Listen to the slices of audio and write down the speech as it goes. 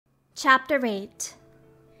Chapter 8.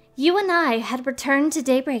 You and I had returned to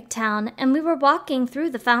Daybreak Town, and we were walking through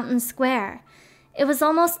the Fountain Square. It was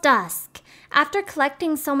almost dusk. After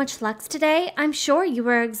collecting so much Lux today, I'm sure you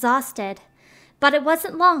were exhausted. But it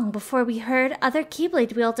wasn't long before we heard other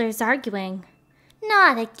Keyblade wielders arguing.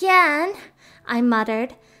 "Not again," I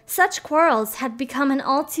muttered. Such quarrels had become an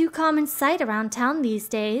all too common sight around town these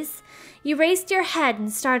days. You raised your head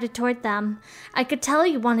and started toward them. I could tell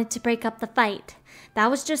you wanted to break up the fight. That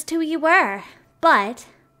was just who you were. But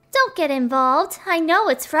 "Don't get involved. I know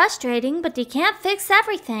it's frustrating, but you can't fix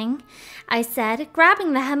everything," I said,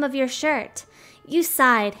 grabbing the hem of your shirt. You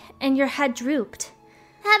sighed, and your head drooped.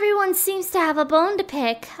 "Everyone seems to have a bone to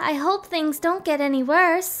pick. I hope things don't get any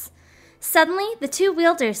worse." Suddenly, the two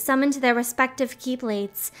wielders summoned their respective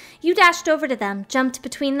Keyblades. You dashed over to them, jumped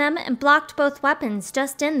between them, and blocked both weapons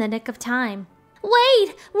just in the nick of time.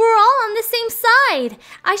 "Wait! We're all on the same side!"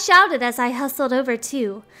 I shouted as I hustled over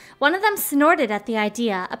too. One of them snorted at the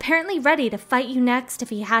idea, apparently ready to fight you next if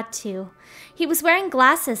he had to. He was wearing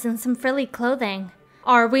glasses and some frilly clothing.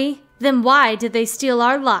 "Are we? Then why did they steal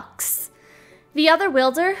our Lux?" The other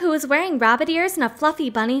wielder, who was wearing rabbit ears and a fluffy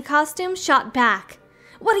bunny costume, shot back.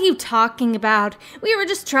 "What are you talking about? We were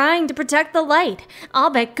just trying to protect the light. I'll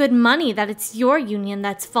bet good money that it's your union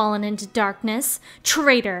that's fallen into darkness.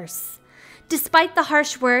 Traitors!" Despite the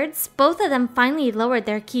harsh words, both of them finally lowered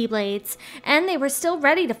their Keyblades, and they were still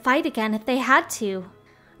ready to fight again if they had to.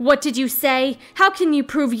 "What did you say? How can you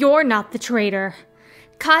prove you're not the traitor?"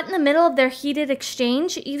 Caught in the middle of their heated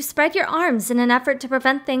exchange, you spread your arms in an effort to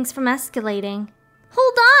prevent things from escalating.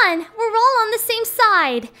 "Hold on! We're all on the same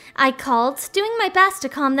side!" I called, doing my best to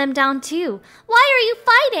calm them down too. "Why are you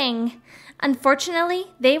fighting?"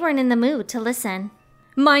 Unfortunately, they weren't in the mood to listen.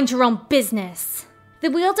 "Mind your own business!" The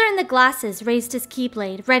wielder in the glasses raised his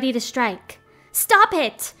Keyblade, ready to strike. "Stop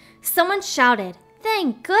it!" Someone shouted.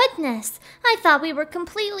 "Thank goodness! I thought we were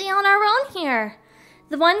completely on our own here."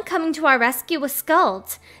 The one coming to our rescue was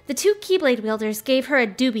Skuld. The two Keyblade wielders gave her a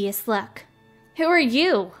dubious look. "Who are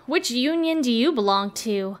you? Which union do you belong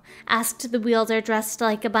to?" asked the wielder dressed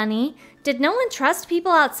like a bunny. Did no one trust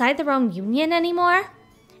people outside their own union anymore?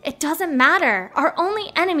 "It doesn't matter. Our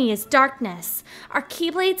only enemy is darkness. Our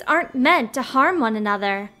Keyblades aren't meant to harm one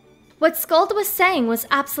another." What Skuld was saying was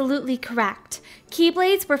absolutely correct.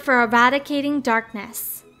 Keyblades were for eradicating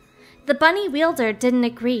darkness. The bunny wielder didn't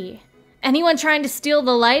agree. "Anyone trying to steal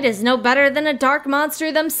the light is no better than a dark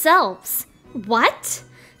monster themselves." "What?"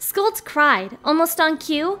 Skuld cried, almost on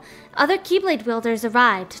cue. Other Keyblade wielders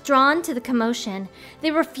arrived, drawn to the commotion. They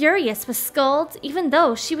were furious with Skuld, even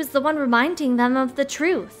though she was the one reminding them of the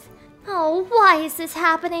truth. "Oh, why is this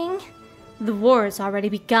happening?" "The war's already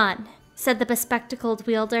begun," said the bespectacled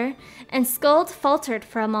wielder, and Skuld faltered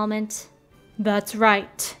for a moment. "That's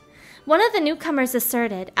right," one of the newcomers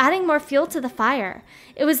asserted, adding more fuel to the fire.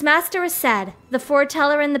 It was Master Aced, the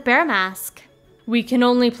foreteller in the bear mask. "We can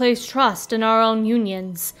only place trust in our own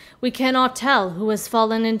unions. We cannot tell who has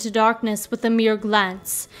fallen into darkness with a mere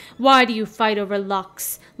glance. Why do you fight over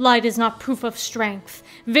Lux? Light is not proof of strength.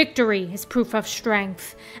 Victory is proof of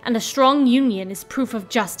strength. And a strong union is proof of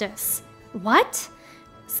justice." "What?"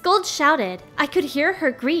 Skuld shouted. I could hear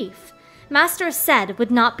her grief. Master Aced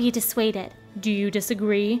would not be dissuaded. "Do you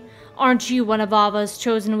disagree? Aren't you one of Ava's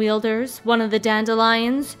chosen wielders, one of the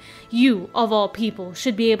dandelions? You, of all people,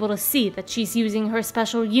 should be able to see that she's using her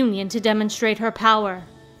special union to demonstrate her power."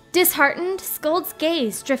 Disheartened, Skuld's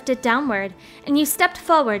gaze drifted downward, and you stepped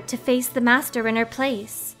forward to face the master in her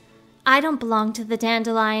place. "I don't belong to the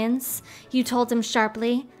dandelions," you told him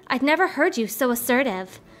sharply. "I'd never heard you so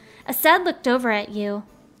assertive." Aced looked over at you.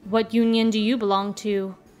 "What union do you belong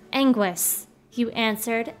to?" "Anguis," you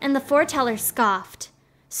answered, and the foreteller scoffed.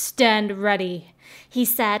 "Stand ready," he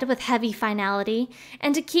said with heavy finality,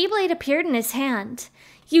 and a Keyblade appeared in his hand.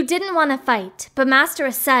 You didn't want to fight, but Master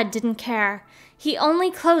Aced didn't care. He only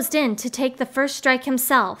closed in to take the first strike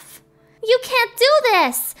himself. "You can't do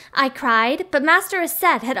this!" I cried, but Master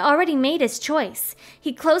Aced had already made his choice.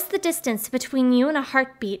 He closed the distance between you and a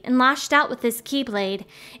heartbeat and lashed out with his Keyblade.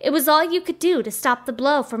 It was all you could do to stop the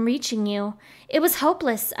blow from reaching you. It was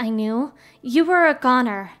hopeless, I knew. You were a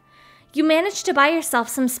goner. You managed to buy yourself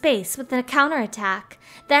some space with a counterattack,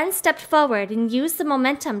 then stepped forward and used the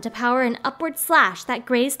momentum to power an upward slash that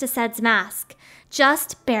grazed Aced's mask.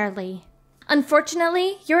 Just barely.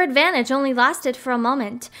 Unfortunately, your advantage only lasted for a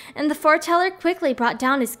moment, and the foreteller quickly brought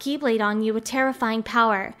down his Keyblade on you with terrifying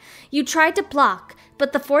power. You tried to block,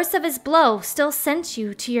 but the force of his blow still sent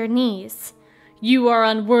you to your knees. "You are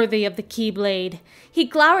unworthy of the Keyblade." He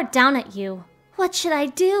glowered down at you. "What should I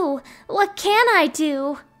do? What can I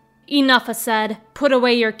do?" Enough, I said. Put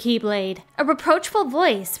away your keyblade. A reproachful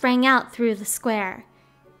voice rang out through the square.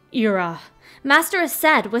 Ira. Master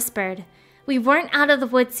Aced whispered. We weren't out of the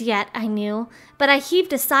woods yet, I knew, but I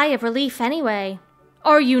heaved a sigh of relief anyway.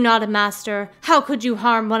 Are you not a master? How could you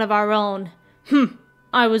harm one of our own?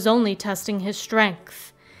 I was only testing his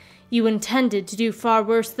strength. You intended to do far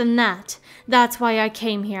worse than that. That's why I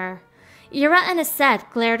came here. Ira and Aced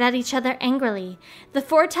glared at each other angrily. The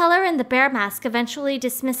foreteller in the bear mask eventually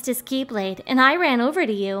dismissed his keyblade, and I ran over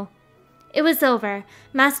to you. It was over.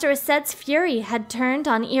 Master Aced's fury had turned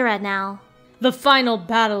on Ira now. The final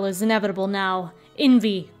battle is inevitable now.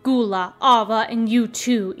 Envy, Gula, Ava, and you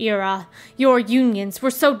too, Ira. Your unions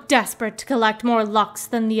were so desperate to collect more Lux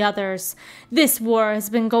than the others. This war has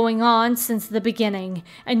been going on since the beginning,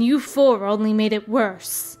 and you four only made it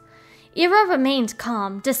worse. Ira remained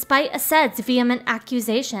calm, despite Aced's vehement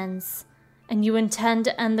accusations. And you intend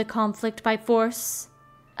to end the conflict by force?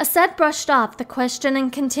 Aced brushed off the question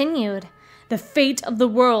and continued. The fate of the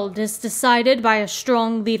world is decided by a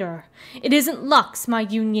strong leader. It isn't Lux my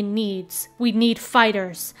union needs. We need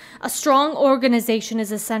fighters. A strong organization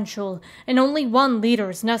is essential, and only one leader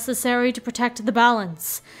is necessary to protect the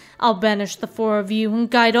balance. I'll banish the four of you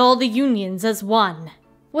and guide all the unions as one.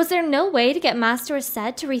 Was there no way to get Master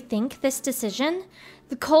Aced to rethink this decision?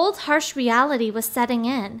 The cold, harsh reality was setting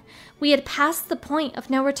in. We had passed the point of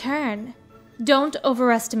no return. Don't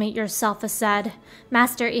overestimate yourself, Aced,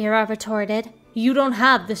 Master Ira retorted. You don't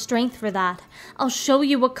have the strength for that. I'll show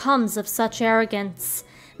you what comes of such arrogance.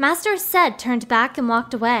 Master Aced turned back and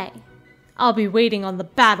walked away. I'll be waiting on the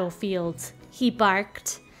battlefield, he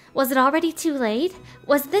barked. Was it already too late?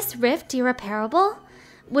 Was this rift irreparable?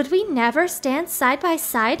 Would we never stand side by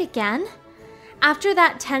side again? After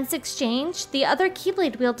that tense exchange, the other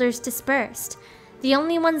Keyblade wielders dispersed. The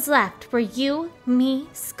only ones left were you, me,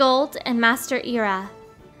 Skuld, and Master Ira.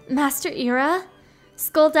 Master Ira?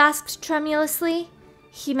 Skuld asked tremulously.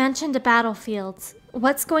 He mentioned a battlefield.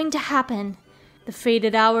 What's going to happen? The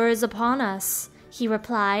fated hour is upon us, he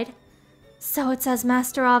replied. So it's as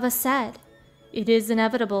Master Ava said. It is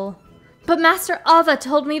inevitable. But Master Ava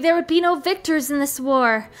told me there would be no victors in this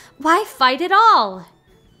war. Why fight at all?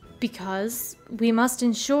 Because we must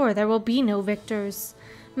ensure there will be no victors.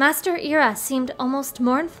 Master Ira seemed almost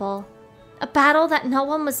mournful. A battle that no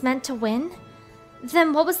one was meant to win?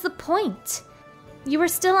 Then what was the point? You were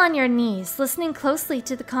still on your knees, listening closely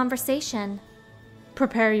to the conversation.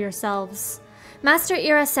 Prepare yourselves, Master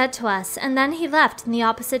Ira said to us, and then he left in the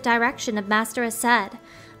opposite direction of Master Aced.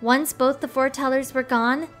 Once both the foretellers were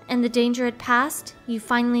gone and the danger had passed, you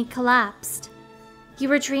finally collapsed. You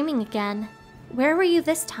were dreaming again. Where were you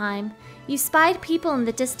this time? You spied people in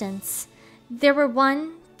the distance. There were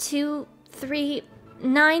 1, 2, 3,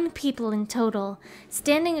 9 people in total,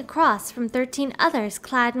 standing across from 13 others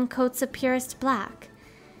clad in coats of purest black.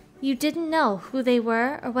 You didn't know who they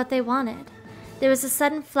were or what they wanted. There was a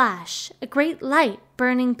sudden flash, a great light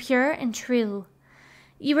burning pure and true.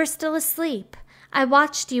 You were still asleep. I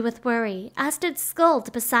watched you with worry, as did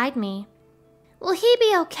Skuld beside me. Will he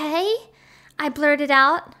be okay? I blurted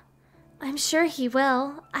out. I'm sure he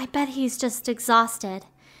will. I bet he's just exhausted.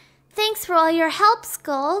 Thanks for all your help,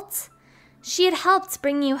 Skuld. She had helped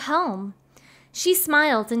bring you home. She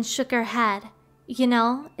smiled and shook her head. You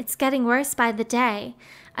know, it's getting worse by the day.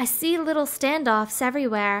 I see little standoffs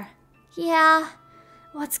everywhere. Yeah,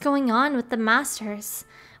 what's going on with the masters?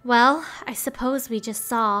 Well, I suppose we just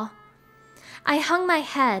saw. I hung my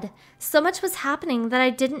head. So much was happening that I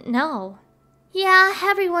didn't know. Yeah,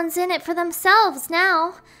 everyone's in it for themselves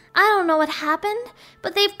now. I don't know what happened,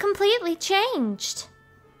 but they've completely changed.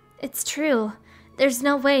 It's true. There's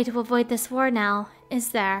no way to avoid this war now, is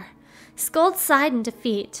there? Skuld sighed in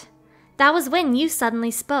defeat. That was when you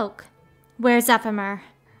suddenly spoke. Where's Ephemer?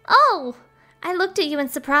 Oh! I looked at you in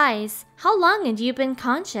surprise. How long had you been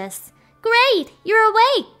conscious? Great! You're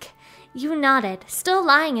awake! You nodded, still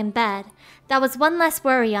lying in bed. That was one less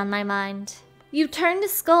worry on my mind. You turned to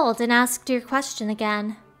Skuld and asked your question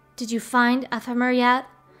again. Did you find Ephemer yet?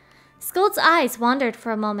 Skuld's eyes wandered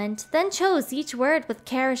for a moment, then chose each word with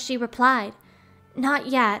care as she replied. Not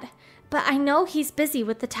yet, but I know he's busy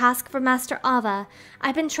with the task for Master Ava.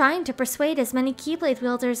 I've been trying to persuade as many Keyblade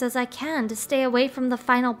wielders as I can to stay away from the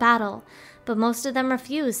final battle, but most of them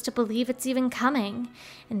refuse to believe it's even coming.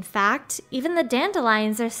 In fact, even the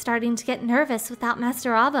dandelions are starting to get nervous without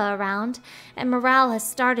Master Ava around, and morale has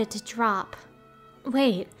started to drop.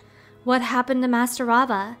 Wait, what happened to Master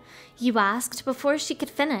Ava? You asked before she could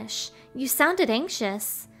finish. You sounded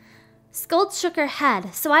anxious. Skuld shook her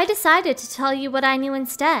head, so I decided to tell you what I knew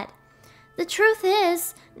instead. The truth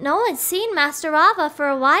is, No one's seen Master Ava for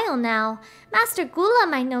a while now. Master Gula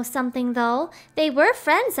might know something, though. They were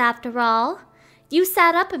friends, after all. You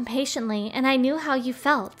sat up impatiently, and I knew how you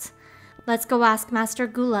felt. Let's go ask Master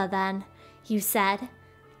Gula, then, you said.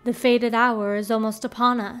 The fated hour is almost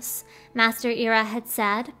upon us, Master Ira had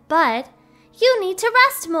said, but you need to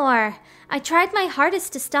rest more. I tried my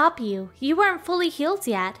hardest to stop you. You weren't fully healed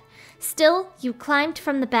yet. Still, you climbed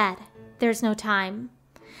from the bed. There's no time.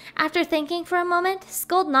 After thinking for a moment,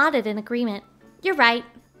 Scold nodded in agreement. You're right.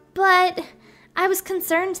 But I was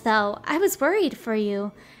concerned, though. I was worried for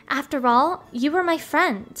you. After all, you were my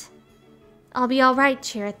friend. I'll be all right,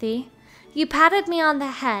 Chirithy. You patted me on the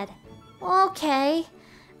head. Okay.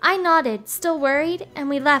 I nodded, still worried, and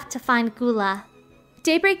we left to find Gula.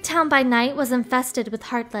 Daybreak Town by night was infested with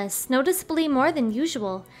Heartless, noticeably more than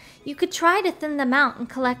usual. You could try to thin them out and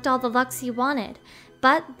collect all the Lux you wanted,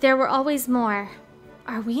 but there were always more.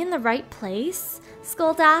 Are we in the right place?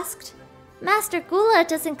 Scold asked. Master Gula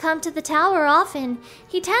doesn't come to the tower often.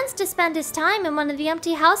 He tends to spend his time in one of the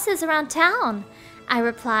empty houses around town, I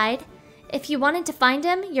replied. If you wanted to find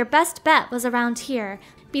him, your best bet was around here,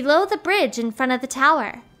 below the bridge in front of the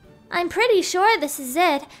tower. I'm pretty sure this is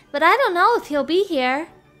it, but I don't know if he'll be here.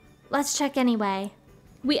 Let's check anyway.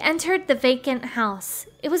 We entered the vacant house.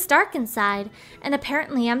 It was dark inside, and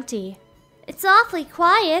apparently empty. It's awfully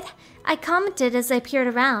quiet, I commented as I peered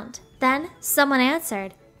around. Then someone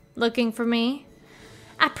answered. Looking for me?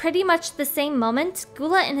 At pretty much the same moment,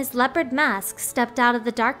 Gula in his leopard mask stepped out of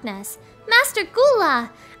the darkness. Master Gula!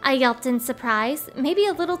 I yelped in surprise, maybe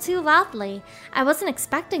a little too loudly. I wasn't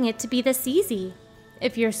expecting it to be this easy.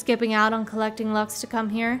 If you're skipping out on collecting Lux to come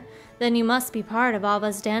here, then you must be part of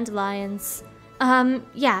Ava's dandelions.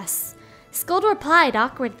 Yes. Scold replied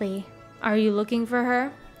awkwardly. Are you looking for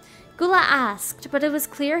her? Gula asked, but it was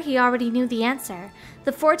clear he already knew the answer.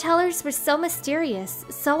 The foretellers were so mysterious,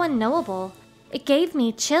 so unknowable. It gave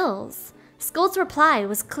me chills. Scold's reply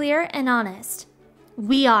was clear and honest.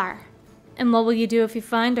 We are. And what will you do if you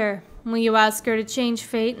find her? Will you ask her to change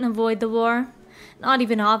fate and avoid the war? Not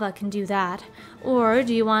even Ava can do that. Or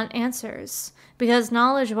do you want answers? Because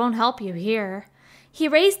knowledge won't help you here. He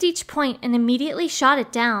raised each point and immediately shot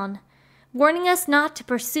it down, warning us not to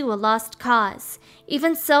pursue a lost cause.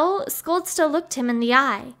 Even so, Scold still looked him in the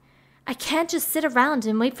eye. I can't just sit around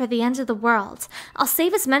and wait for the end of the world. I'll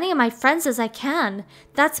save as many of my friends as I can.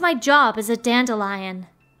 That's my job as a dandelion.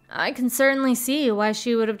 I can certainly see why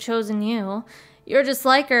she would have chosen you. You're just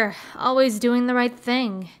like her, always doing the right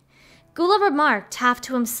thing. Gula remarked half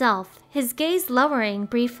to himself, his gaze lowering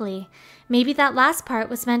briefly. Maybe that last part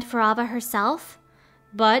was meant for Ava herself?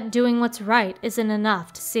 But doing what's right isn't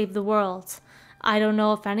enough to save the world. I don't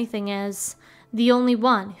know if anything is. The only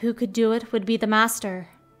one who could do it would be the Master.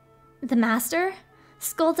 The Master?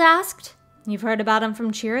 Scold asked. You've heard about him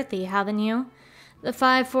from Chirithy, haven't you? The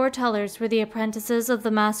 5 foretellers were the apprentices of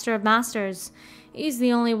the Master of Masters. He's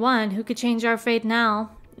the only one who could change our fate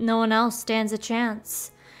now. No one else stands a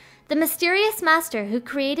chance. The mysterious master who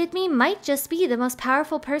created me might just be the most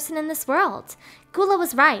powerful person in this world. Gula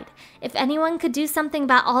was right. If anyone could do something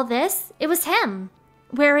about all this, it was him.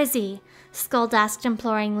 Where is he? Scold asked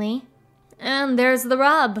imploringly. And there's the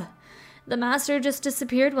rub. The master just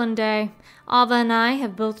disappeared one day. Ava and I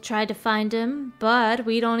have both tried to find him, but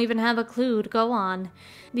we don't even have a clue to go on.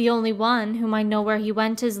 The only one who might know where he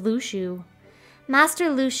went is Lushu. Master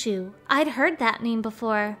Lushu. I'd heard that name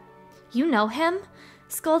before. You know him?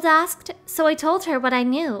 Scold asked, so I told her what I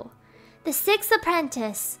knew. The 6th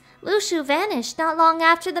apprentice. Lushu vanished not long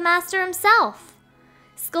after the master himself.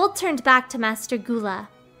 Scold turned back to Master Gula.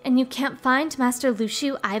 And you can't find Master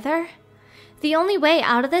Lushu either? The only way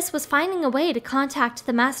out of this was finding a way to contact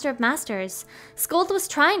the Master of Masters. Scold was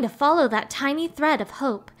trying to follow that tiny thread of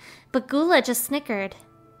hope, but Gula just snickered.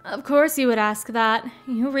 Of course you would ask that.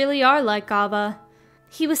 You really are like Ava.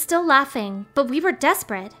 He was still laughing, but we were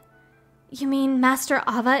desperate. You mean Master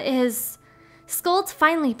Ava is... Scold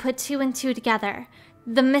finally put 2 and 2 together.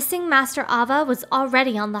 The missing Master Ava was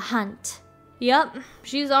already on the hunt. Yup,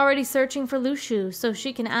 she's already searching for Lushu, so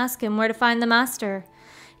she can ask him where to find the Master.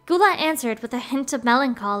 Gula answered with a hint of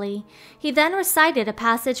melancholy. He then recited a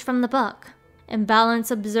passage from the book.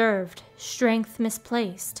 Imbalance observed, strength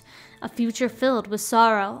misplaced, a future filled with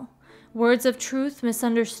sorrow. Words of truth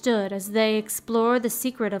misunderstood as they explore the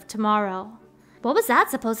secret of tomorrow. What was that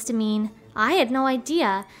supposed to mean? I had no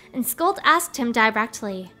idea, and Scold asked him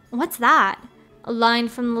directly. What's that? A line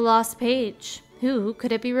from the lost page. Who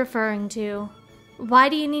could it be referring to? Why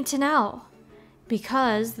do you need to know?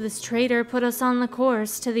 Because this traitor put us on the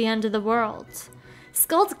course to the end of the world.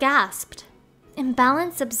 Scold gasped.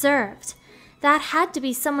 Imbalance observed. That had to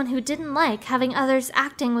be someone who didn't like having others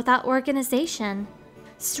acting without organization.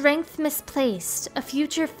 Strength misplaced, a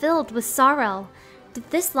future filled with sorrow. Did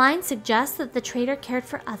this line suggest that the traitor cared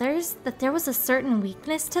for others, that there was a certain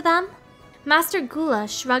weakness to them? Master Gula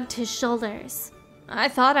shrugged his shoulders. I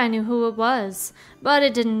thought I knew who it was, but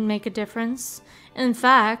it didn't make a difference. In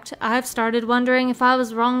fact, I've started wondering if I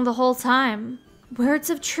was wrong the whole time. Words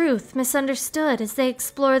of truth misunderstood as they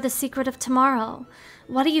explore the secret of tomorrow.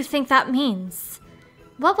 What do you think that means?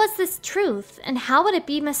 What was this truth, and how would it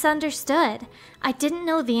be misunderstood? I didn't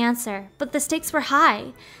know the answer, but the stakes were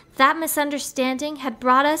high. That misunderstanding had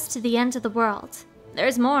brought us to the end of the world.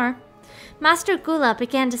 There's more. Master Gula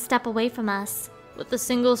began to step away from us. With a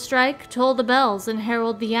single strike, toll the bells and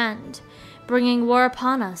herald the end, bringing war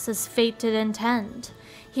upon us as fate did intend.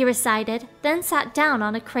 He recited, then sat down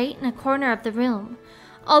on a crate in a corner of the room.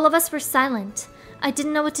 All of us were silent. I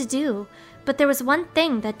didn't know what to do, but there was one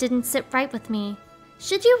thing that didn't sit right with me.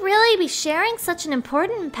 Should you really be sharing such an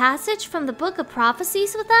important passage from the Book of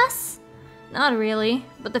Prophecies with us? Not really,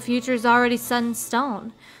 but the future's already set in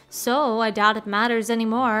stone, so I doubt it matters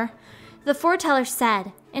anymore. The foreteller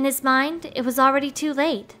said. In his mind, it was already too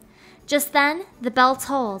late. Just then, the bell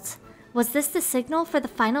tolled. Was this the signal for the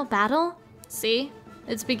final battle? See?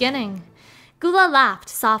 It's beginning. Gula laughed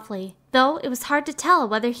softly, though it was hard to tell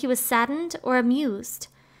whether he was saddened or amused.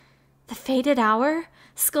 The fated hour?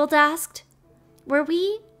 Skuld asked. Were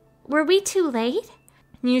we too late?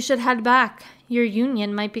 You should head back. Your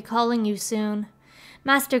union might be calling you soon,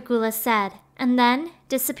 Master Gula said, and then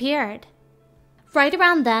disappeared. Right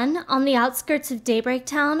around then, on the outskirts of Daybreak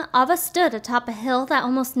Town, Ava stood atop a hill that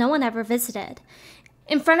almost no one ever visited.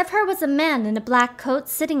 In front of her was a man in a black coat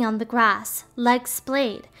sitting on the grass, legs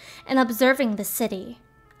splayed, and observing the city.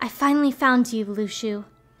 I finally found you, Lushu.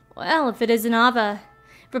 Well, if it isn't Ava,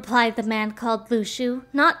 replied the man called Lushu,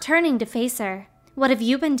 not turning to face her. What have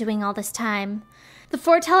you been doing all this time? The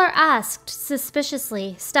foreteller asked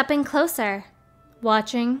suspiciously, stepping closer.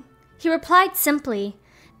 Watching, he replied simply.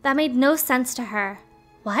 That made no sense to her.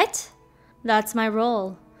 What? That's my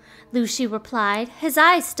role, Lushu replied, his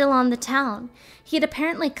eyes still on the town. He had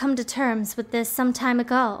apparently come to terms with this some time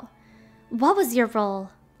ago. What was your role?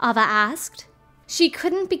 Ava asked. She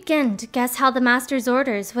couldn't begin to guess how the master's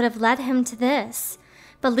orders would have led him to this,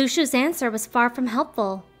 but Lushu's answer was far from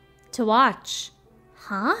helpful. To watch.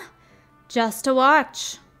 Huh? Just to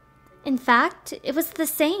watch. In fact, it was the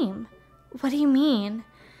same. What do you mean?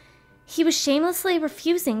 He was shamelessly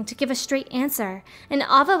refusing to give a straight answer, and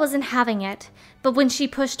Ava wasn't having it. But when she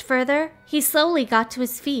pushed further, he slowly got to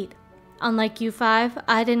his feet. Unlike you five,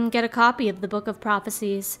 I didn't get a copy of the Book of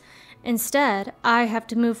Prophecies. Instead, I have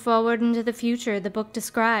to move forward into the future the book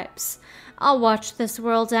describes. I'll watch this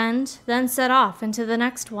world end, then set off into the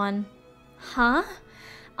next one. Huh?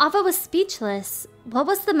 Ava was speechless. What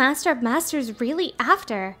was the Master of Masters really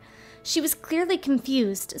after? She was clearly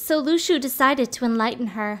confused, so Lushu decided to enlighten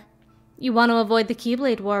her. You want to avoid the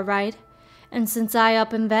Keyblade War, right? And since I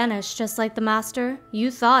up and vanished just like the Master,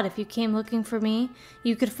 you thought if you came looking for me,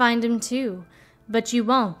 you could find him too. But you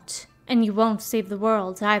won't, and you won't save the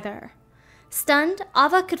world either. Stunned,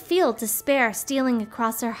 Ava could feel despair stealing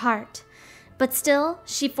across her heart. But still,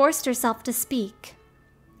 she forced herself to speak.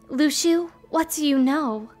 Lushu, what do you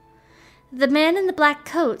know? The man in the black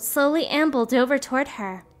coat slowly ambled over toward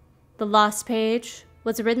her. The lost page.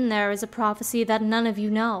 What's written there is a prophecy that none of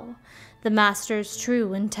you know. The Master's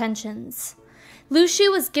true intentions.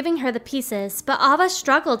 Lushu was giving her the pieces, but Ava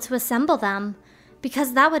struggled to assemble them.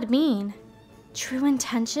 Because that would mean... True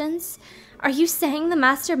intentions? Are you saying the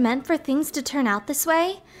Master meant for things to turn out this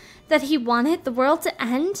way? That he wanted the world to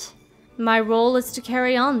end? My role is to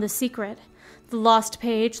carry on the secret. The lost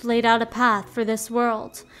page laid out a path for this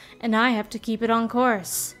world, and I have to keep it on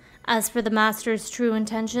course. As for the Master's true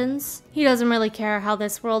intentions, he doesn't really care how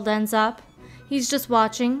this world ends up. He's just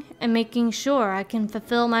watching and making sure I can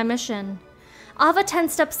fulfill my mission. Ava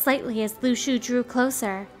tensed up slightly as Lushu drew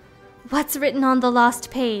closer. What's written on the lost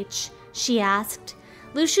page? She asked.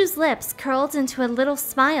 Lushu's lips curled into a little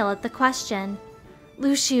smile at the question.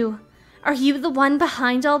 Lushu, are you the one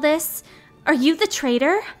behind all this? Are you the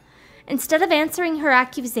traitor? Instead of answering her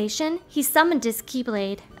accusation, he summoned his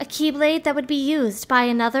Keyblade, a Keyblade that would be used by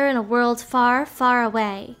another in a world far, far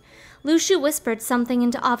away. Lushu whispered something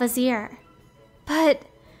into Ava's ear. But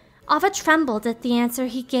Ava trembled at the answer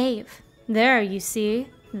he gave. There, you see,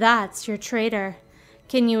 that's your traitor.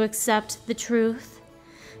 Can you accept the truth?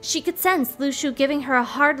 She could sense Lushu giving her a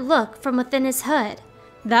hard look from within his hood.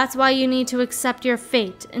 That's why you need to accept your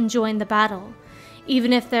fate and join the battle.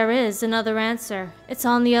 Even if there is another answer, it's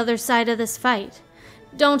on the other side of this fight.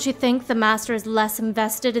 Don't you think the master is less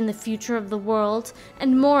invested in the future of the world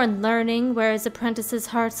and more in learning where his apprentices'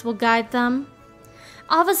 hearts will guide them?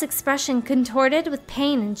 Ava's expression contorted with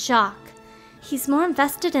pain and shock. He's more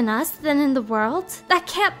invested in us than in the world? That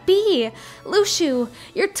can't be! Luciu,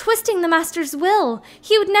 you're twisting the master's will.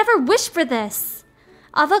 He would never wish for this.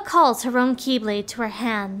 Ava called her own keyblade to her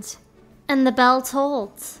hand, and the bell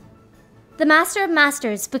tolled. The Master of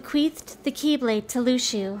Masters bequeathed the keyblade to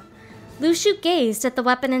Luciu. Luciu gazed at the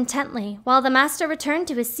weapon intently while the master returned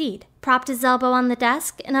to his seat, propped his elbow on the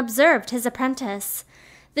desk, and observed his apprentice.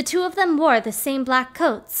 The two of them wore the same black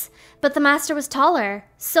coats, but the master was taller,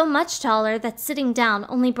 so much taller that sitting down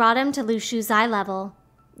only brought him to Luciu's eye level.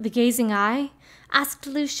 The gazing eye? Asked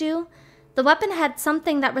Luciu. The weapon had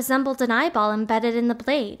something that resembled an eyeball embedded in the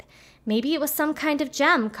blade. Maybe it was some kind of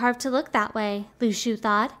gem carved to look that way, Luciu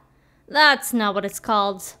thought. That's not what it's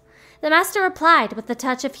called. The master replied with a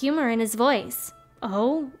touch of humor in his voice.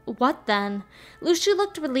 Oh, what then? Luciu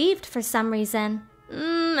looked relieved for some reason.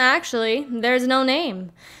 Actually, there's no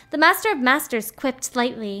name. The Master of Masters quipped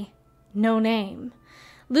lightly. No name.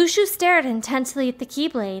 Luciu stared intently at the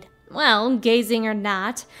keyblade. Well, gazing or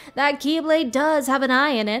not, that keyblade does have an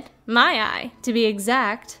eye in it. My eye, to be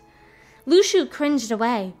exact. Luciu cringed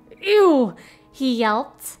away. Ew, he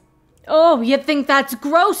yelped. Oh, you think that's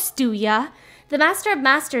gross, do ya? The Master of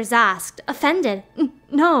Masters asked, offended.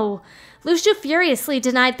 No. Luciu furiously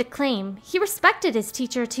denied the claim. He respected his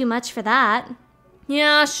teacher too much for that.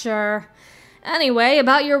 Yeah, sure. Anyway,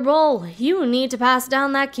 about your role, you need to pass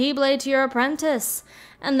down that keyblade to your apprentice,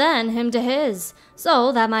 and then him to his,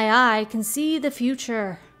 so that my eye can see the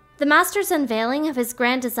future. The master's unveiling of his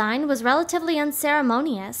grand design was relatively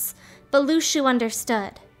unceremonious, but Luciu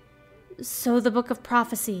understood. So the Book of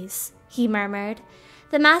Prophecies, he murmured.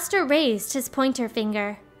 The master raised his pointer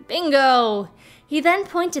finger. Bingo! He then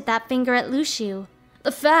pointed that finger at Luciu.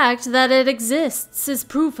 The fact that it exists is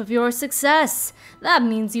proof of your success. That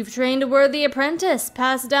means you've trained a worthy apprentice,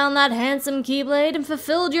 passed down that handsome keyblade, and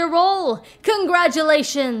fulfilled your role.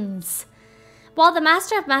 Congratulations! While the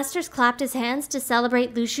Master of Masters clapped his hands to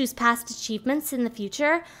celebrate Luciu's past achievements in the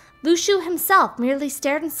future, Luciu himself merely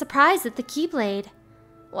stared in surprise at the keyblade.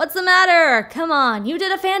 What's the matter? Come on, you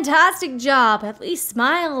did a fantastic job. At least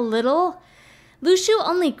smile a little. Luciu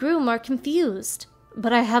only grew more confused.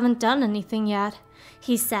 But I haven't done anything yet,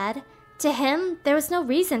 he said. To him, there was no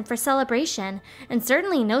reason for celebration, and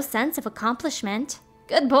certainly no sense of accomplishment.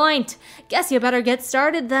 Good point. Guess you better get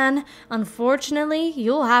started then. Unfortunately,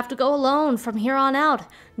 you'll have to go alone from here on out.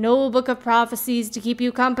 No Book of Prophecies to keep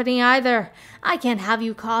you company either. I can't have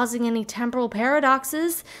you causing any temporal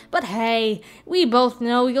paradoxes, but hey, we both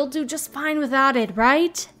know you'll do just fine without it,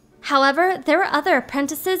 right? However, there were other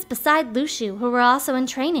apprentices beside Luciu who were also in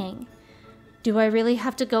training. Do I really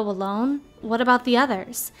have to go alone? What about the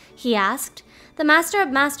others? He asked. The Master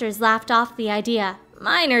of Masters laughed off the idea.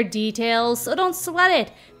 Minor details, so don't sweat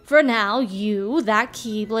it. For now, you, that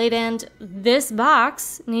keyblade, and this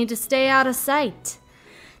box need to stay out of sight.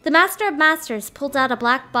 The Master of Masters pulled out a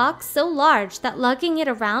black box so large that lugging it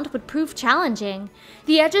around would prove challenging.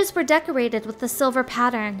 The edges were decorated with a silver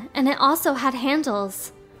pattern, and it also had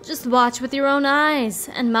handles. Just watch with your own eyes,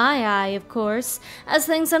 and my eye, of course, as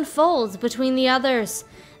things unfold between the others.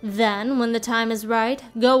 Then, when the time is right,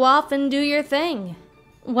 go off and do your thing.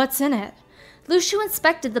 What's in it? Luciu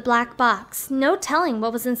inspected the black box, no telling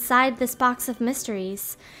what was inside this box of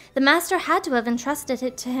mysteries. The master had to have entrusted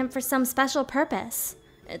it to him for some special purpose.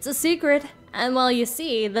 It's a secret, and well, you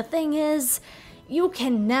see, the thing is, you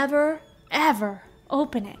can never, ever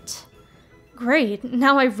open it. Great,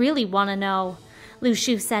 now I really want to know,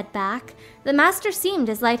 Luciu said back. The master seemed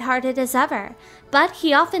as light-hearted as ever, but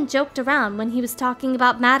he often joked around when he was talking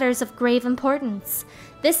about matters of grave importance.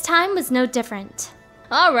 This time was no different.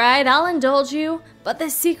 All right, I'll indulge you, but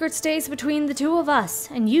this secret stays between the two of us,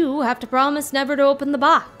 and you have to promise never to open the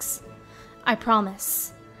box. I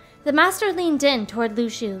promise. The master leaned in toward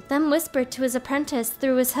Luciu, then whispered to his apprentice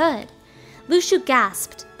through his hood. Luciu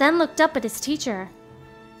gasped, then looked up at his teacher.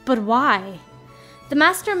 But why? The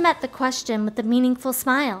master met the question with a meaningful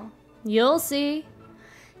smile. You'll see.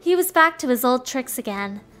 He was back to his old tricks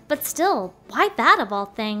again, but still, why that of all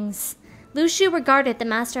things? Luciu regarded the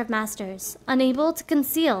Master of Masters, unable to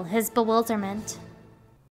conceal his bewilderment.